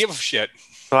 don't give a shit.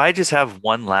 So I just have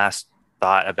one last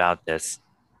thought about this,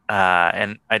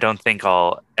 and I don't think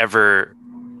I'll ever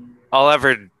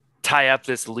tie up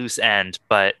this loose end,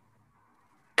 but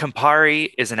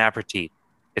Campari is an aperitif.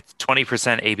 It's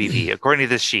 20% ABV. According to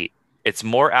this sheet, it's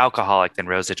more alcoholic than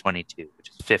Rosa 22, which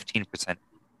is 15%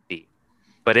 ABV.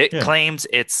 But it claims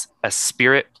it's a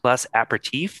spirit plus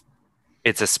aperitif.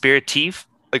 It's a spiritif.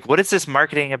 Like, what is this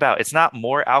marketing about? It's not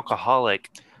more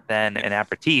alcoholic than an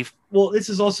aperitif. Well, this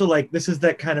is also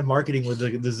that kind of marketing where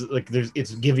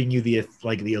it's giving you the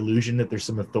illusion that there's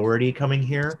some authority coming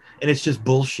here, and it's just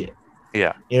bullshit.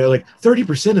 Yeah. Like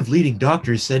 30% of leading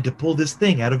doctors said to pull this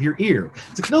thing out of your ear.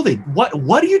 It's like, no,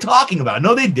 what are you talking about?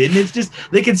 No, they didn't. It's just,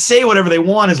 they can say whatever they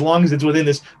want as long as it's within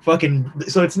this fucking,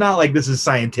 so it's not like this is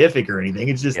scientific or anything.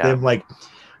 It's just them like,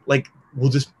 we'll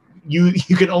just, you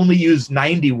can only use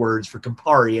 90 words for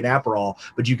Campari and Aperol,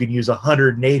 but you can use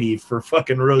 180 for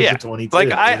fucking Rosa 22.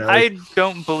 Like I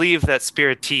don't believe that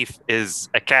spiritif is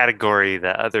a category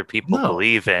that other people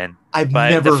believe in. I've but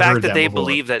never the fact heard that they before.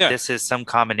 believe that this is some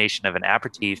combination of an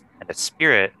aperitif and a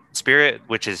spirit,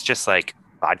 which is just like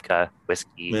vodka,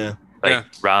 whiskey,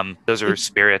 rum. Those are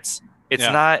spirits. It's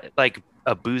not like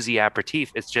a boozy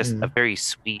aperitif. It's just a very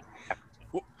sweet.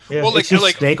 Yeah, well, it's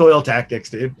just snake oil tactics,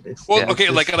 dude.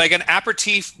 Like an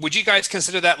aperitif. Would you guys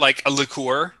consider that like a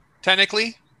liqueur?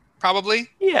 Technically, probably.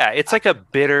 Yeah, it's like a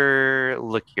bitter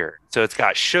liqueur. So it's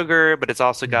got sugar, but it's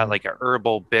also got like a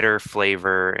herbal bitter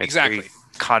flavor. It's very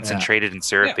concentrated and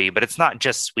syrupy, but it's not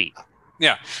just sweet.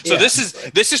 Yeah. So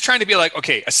this is trying to be like,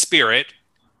 okay, a spirit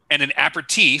and an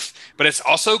aperitif, but it's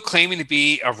also claiming to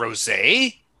be a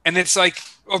rosé, and it's like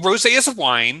a rosé is a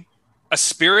wine, a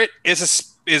spirit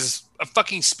is a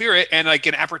fucking spirit, and like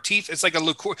an aperitif is like a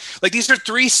liqueur. Like these are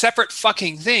three separate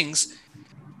fucking things.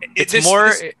 It's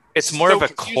more of a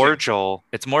cordial.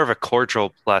 It's more of a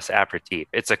cordial plus aperitif.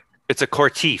 It's a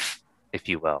cortif, if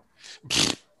you will.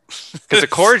 Because a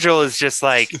cordial is just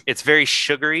like, it's very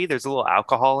sugary. There's a little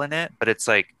alcohol in it, but it's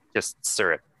like just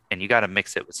syrup, and you got to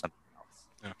mix it with something else.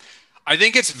 Yeah. I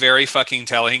think it's very fucking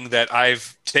telling that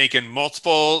I've taken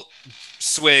multiple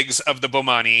swigs of the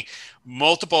Bomani,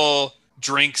 multiple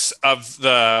drinks of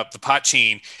the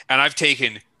Pachin, and I've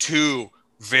taken 2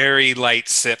 very light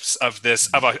sips of this,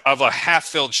 of a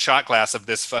half-filled shot glass of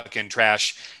this fucking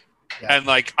trash, Yeah. And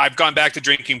like I've gone back to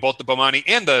drinking both the Bomani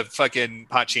and the fucking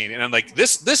Pachin, and I'm like,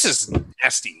 this is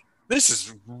nasty. This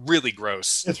is really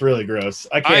gross. It's really gross.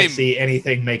 I can't see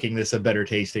anything making this a better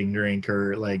tasting drink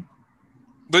or like.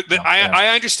 But I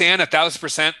understand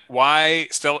 1,000% why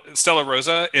Stella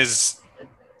Rosa is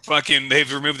fucking.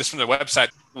 They've removed this from their website.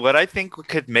 What I think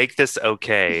could make this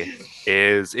okay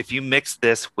is if you mix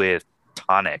this with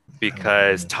tonic,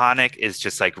 because tonic is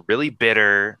just like really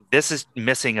bitter. This is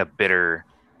missing a bitter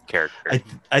character.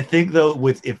 I think though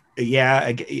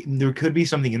there could be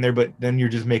something in there, but then you're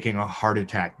just making a heart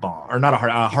attack bomb or not a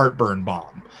heartburn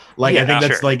bomb. Like I think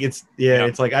that's like it's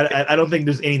like I don't think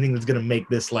there's anything that's gonna make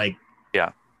this like.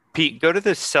 Yeah, Pete, go to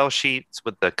the sell sheets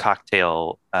with the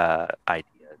cocktail idea.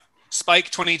 Spike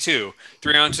 22,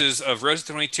 3 ounces of Rosa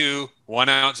 22, 1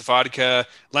 ounce of vodka,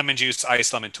 lemon juice,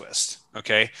 ice, lemon twist.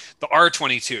 Okay. The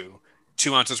R22,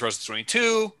 2 ounces Rosa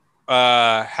 22,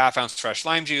 half ounce fresh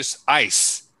lime juice,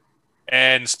 ice,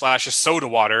 and splash of soda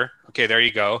water. Okay, there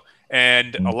you go.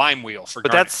 And a lime wheel for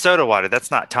garnish. That's soda water.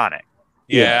 That's not tonic.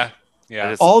 Yeah.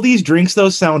 All these drinks though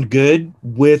sound good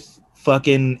with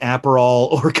fucking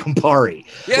Aperol or Campari.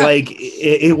 Yeah. Like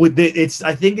it's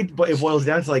I think it boils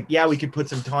down to like, yeah, we could put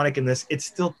some tonic in this. It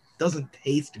still doesn't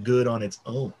taste good on its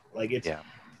own. Like it's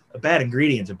a bad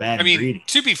ingredient. Ingredient.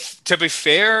 To be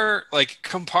fair, like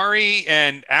Campari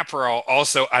and Aperol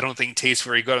also I don't think taste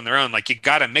very good on their own. Like you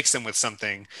got to mix them with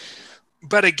something.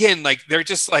 But again, like they're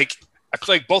just like I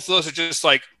feel like both of those are just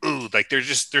like ooh, like they're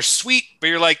sweet, but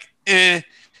you're like, I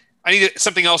need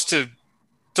something else to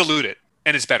dilute it,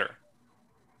 and it's better.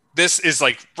 This is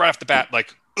like right off the bat,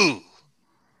 like ooh,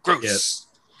 gross.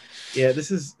 Yeah, this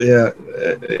is I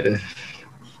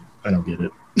don't get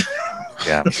it.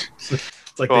 Yeah,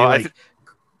 it's like they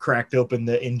cracked open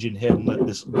the engine head and let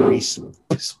this grease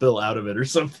spill out of it or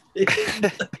something.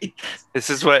 This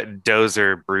is what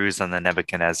Dozer brews on the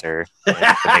Nebuchadnezzar in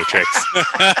the Matrix.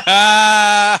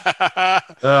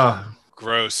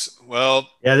 Gross. Well,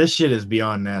 yeah, this shit is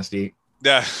beyond nasty.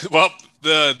 Yeah. Well,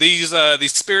 these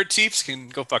spirit chiefs can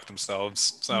go fuck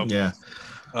themselves. So yeah.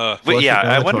 But yeah,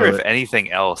 I wonder if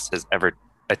anything else has ever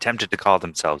attempted to call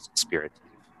themselves a spirit.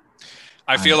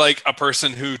 I feel like a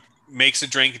person who makes a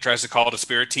drink and tries to call it a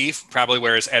spirit thief probably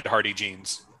wears Ed Hardy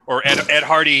jeans or Ed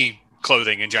Hardy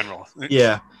clothing in general.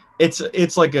 Yeah.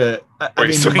 It's like a. Or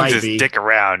he swings his dick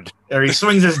around. Or he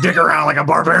swings his dick around like a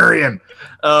barbarian.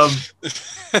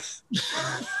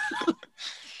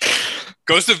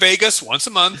 Goes to Vegas once a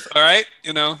month. All right,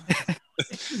 you know.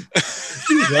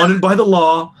 Wanted by the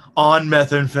law on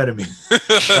methamphetamine.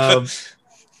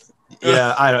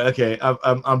 Yeah, I don't. Okay,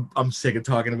 I'm sick of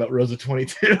talking about Rosa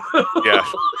 22. Yeah.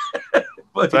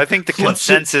 But I think the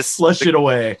consensus flush it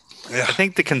away. Yeah. I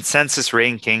think the consensus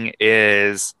ranking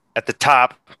is at the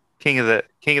top. King of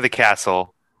the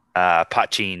Castle,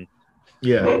 Pachin.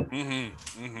 Yeah.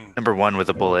 Mm-hmm. Mm-hmm. Number 1 with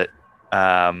a bullet.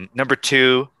 Number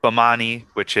 2, Bomani,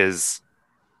 which is,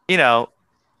 kind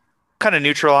of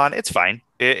neutral on. It's fine.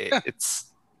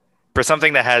 It's for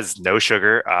something that has no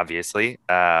sugar, obviously.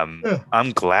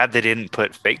 I'm glad they didn't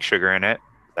put fake sugar in it.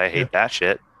 I hate that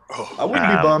shit. I wouldn't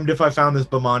be bummed if I found this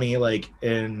Bomani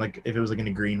if it was like in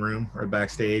a green room or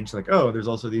backstage. Like, oh, there's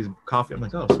also these coffee. I'm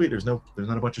like, oh, sweet. There's not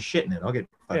a bunch of shit in it. I'll get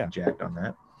fucking jacked on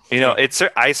that.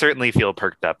 I certainly feel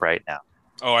perked up right now.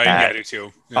 Oh, I do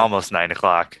too. Yeah. Almost 9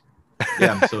 o'clock.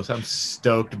 Yeah, I'm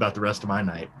stoked about the rest of my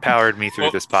night. Powered me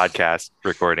through this podcast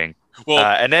recording. Well,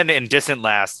 and then in distant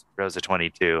last, Rosa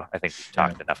 22. I think we've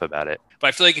talked enough about it. But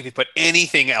I feel like if you put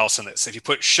anything else in this, if you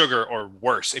put sugar or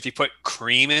worse, if you put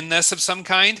cream in this of some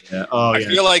kind, I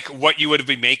feel like what you would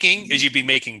be making is you'd be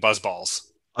making buzzballs.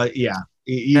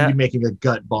 You'd be making a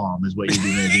gut bomb is what you'd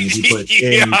be making if you put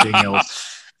anything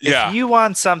else. If you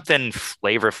want something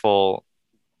flavorful,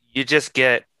 you just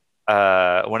get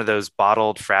one of those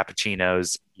bottled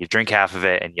frappuccinos. You drink half of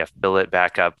it and you fill it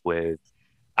back up with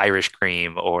Irish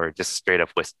cream or just straight up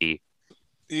whiskey.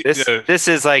 This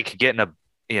is like getting a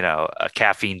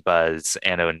caffeine buzz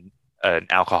and an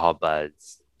alcohol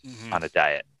buzz on a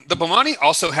diet. The Bomani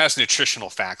also has nutritional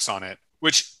facts on it,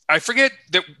 which I forget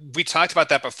that we talked about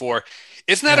that before.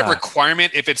 Isn't that a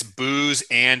requirement if it's booze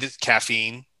and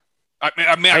caffeine?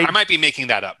 I might be making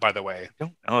that up, by the way. I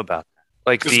don't know about that.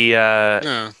 Like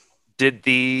did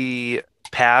the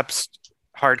Pabst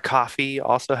hard coffee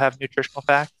also have nutritional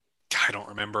facts? I don't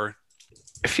remember.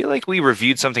 I feel like we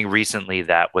reviewed something recently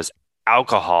that was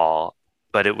alcohol,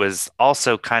 but it was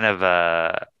also kind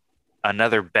of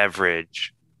another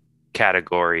beverage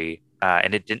category,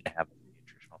 and it didn't have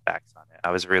nutritional facts on it.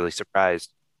 I was really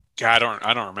surprised. Yeah, I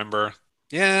don't remember.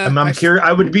 Yeah, I'm curious.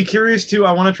 I would be curious too.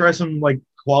 I want to try some like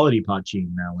quality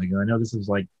Pachin now. Like I know this is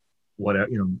like what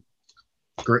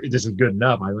this is good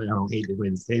enough. I don't hate the way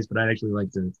this tastes, but I'd actually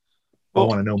like to. I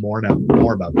want to know more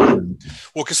about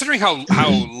this. Well, considering how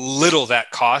little that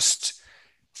cost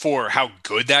for how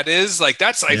good that is, like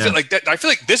that's I feel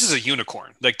like this is a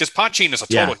unicorn. Like this Pachin is a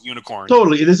total unicorn.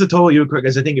 Totally, this is a total unicorn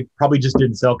because I think it probably just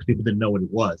didn't sell because people didn't know what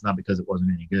it was, not because it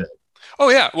wasn't any good. Oh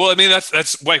yeah, well I mean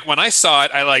that's like when I saw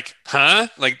it, I like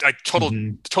like I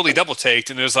totally double taked,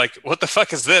 and it was like, what the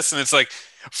fuck is this? And it's like,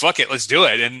 fuck it, let's do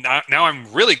it. And now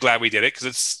I'm really glad we did it because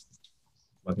it's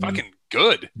fucking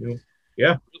good.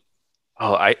 Yeah.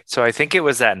 Oh, so I think it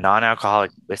was that non-alcoholic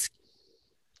whiskey.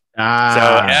 So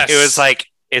yes. It was like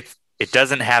it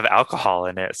doesn't have alcohol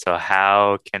in it, so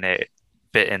how can it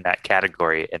fit in that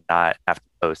category and not have to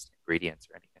post ingredients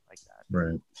or anything like that?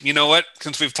 Right. You know what?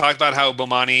 Since we've talked about how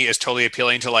Bomani is totally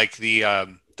appealing to like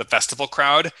the festival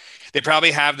crowd, they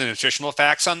probably have the nutritional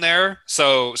facts on there.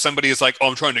 So somebody is like, "Oh,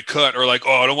 I'm trying to cut," or like,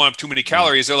 "Oh, I don't want too many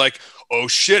calories." They're like, "Oh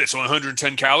shit, it's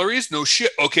 110 calories? No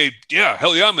shit. Okay, yeah,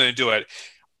 hell yeah, I'm gonna do it."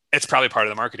 It's probably part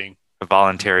of the marketing.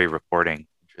 Voluntary reporting.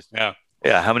 Yeah.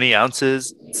 Yeah. How many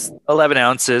ounces? It's 11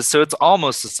 ounces. So it's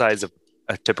almost the size of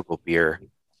a typical beer.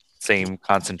 Same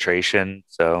concentration.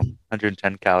 So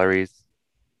 110 calories.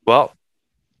 Well,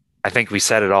 I think we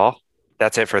said it all.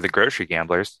 That's it for the Grocery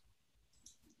Gamblers.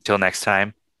 Until next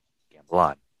time, gamble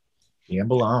on.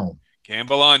 Gamble on.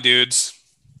 Gamble on, dudes.